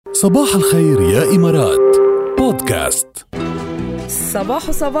صباح الخير يا إمارات بودكاست.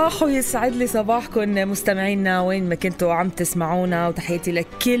 صباح يسعد لي صباحكم مستمعينا وين ما كنتوا عم تسمعونا، وتحياتي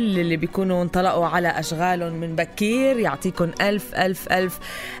لكل اللي بيكونوا انطلقوا على أشغالهم من بكير. يعطيكم ألف ألف ألف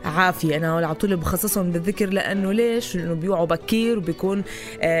عافية. أنا على طول بخصصهم بالذكر لأنه ليش؟ لأنه بيوعوا بكير وبيكون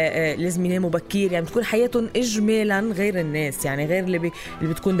لازم يناموا بكير، يعني بتكون حياتهم إجمالا غير الناس، يعني غير اللي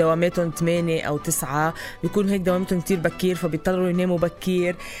بتكون دواماتهم 8 أو 9 بيكون هيك دواماتهم كتير بكير فبيضطروا يناموا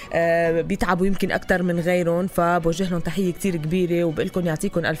بكير، بيتعبوا يمكن أكتر من غيرهم. فبوجه لهم تحية كتير كبيرة وبقلكن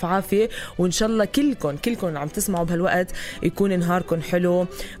يعطيكم ألف عافية، وإن شاء الله كلكن عم تسمعوا بهالوقت يكون نهاركن حلو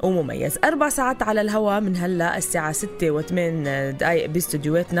ومميز. 4 ساعات على الهواء من هلأ الساعة 6:08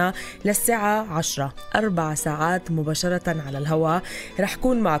 باستديوهاتنا للساعة 10. 4 ساعات مباشرة على الهواء رح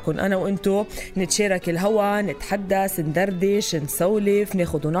كون معكم أنا وإنتو، نتشارك الهواء، نتحدث، ندردش، نسولف،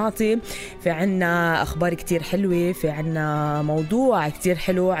 ناخد ونعطي. في عنا أخبار كتير حلوة، في عنا موضوع كتير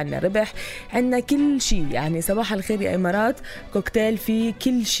حلو، عنا ربح، عنا كل شيء. يعني صباح الخير يا إمارات كوكتيل في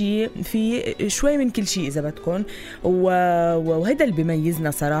كل شيء، في شوي من كل شيء إذا بدكم، وهذا اللي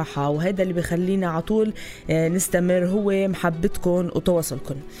بيميزنا صراحة، وهذا اللي بيخلينا عطول نستمر، هو محبتكم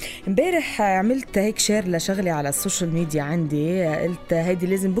وتواصلكم. امبارح عملت هيك شير لشغلة على السوشيال ميديا عندي، قلت هيدي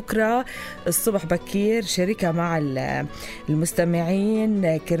لازم بكرة الصبح بكير شاركها مع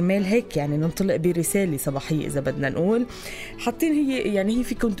المستمعين كرمال هيك يعني ننطلق برسالة صباحية إذا بدنا نقول. حاطين هي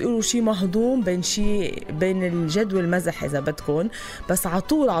فيكم تقولوا شيء مهضوم بين الجد والمزح إذا بدكم، بس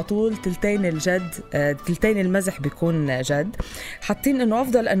عطول تلتين الجد تلتين المزح بيكون جد. حاطين انه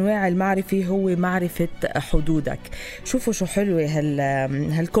افضل انواع المعرفة هو معرفة حدودك. شوفوا شو حلوة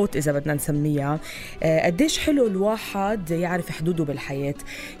هالكوت اذا بدنا نسميها. قديش حلو الواحد يعرف حدوده بالحياة،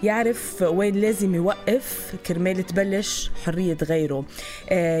 يعرف وين لازم يوقف كرمال تبلش حرية غيره،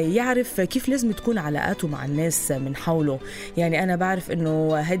 يعرف كيف لازم تكون علاقاته مع الناس من حوله. يعني انا بعرف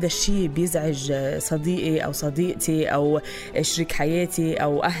انه هذا الشيء بيزعج صديقي او صديقتي او شريك حياتي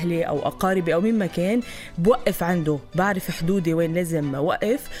أو أهلي أو أقاربي أو مين ما كان، بوقف عنده، بعرف حدودي وين لازم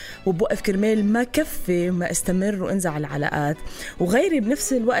وقف، وبوقف كرمال ما كفي ما استمر وانزع العلاقات. وغيري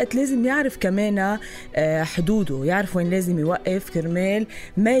بنفس الوقت لازم يعرف كمان حدوده، يعرف وين لازم يوقف كرمال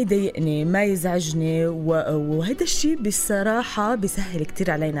ما يضايقني ما يزعجني. وهذا الشيء بصراحة بيسهل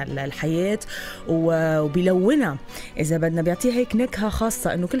كتير علينا الحياة وبيلونها إذا بدنا، بيعطيه هيك نكهة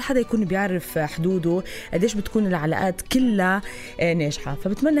خاصة إنه كل حدا يكون بيعرف حدوده، قديش بتكون العلاقات كلها ناجحة.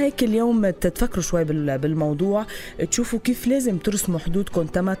 فبتمنى هيك اليوم تتفكروا شوي بالموضوع، تشوفوا كيف لازم ترسموا حدودكم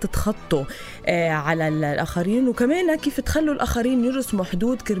تما تتخطوا على الآخرين، وكمان كيف تخلوا الآخرين يرسموا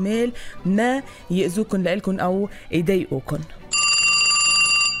حدود كرمال ما يأذوكم لإلكم أو يضايقوكم.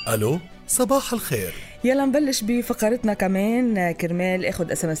 ألو صباح الخير. يلا نبلش بفقرتنا كمان كرمال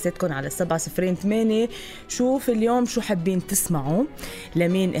اخد اسمساتكم على 708. شوف اليوم شو حابين تسمعوا،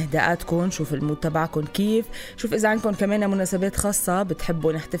 لمين اهداءاتكم، شوف المود تبعكم كيف، شوف اذا عندكم كمان مناسبات خاصة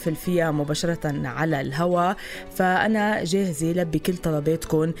بتحبوا نحتفل فيها مباشرة على الهوا، فانا جاهزة لبي كل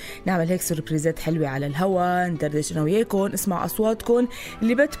طلباتكم، نعمل هيك سوربريزات حلوة على الهوا، ندردش انا وياكم، اسمع اصواتكم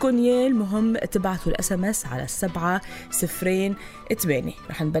اللي بدكم اياه. المهم تبعثوا الاسمس على 708.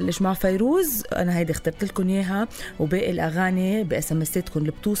 رح نبلش مع فيروز، انا هيدي اخترت لكم اياها، وباقي الاغاني باسمساتكم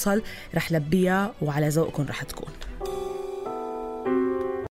اللي بتوصل رح لبيها وعلى ذوقكم رح تكون.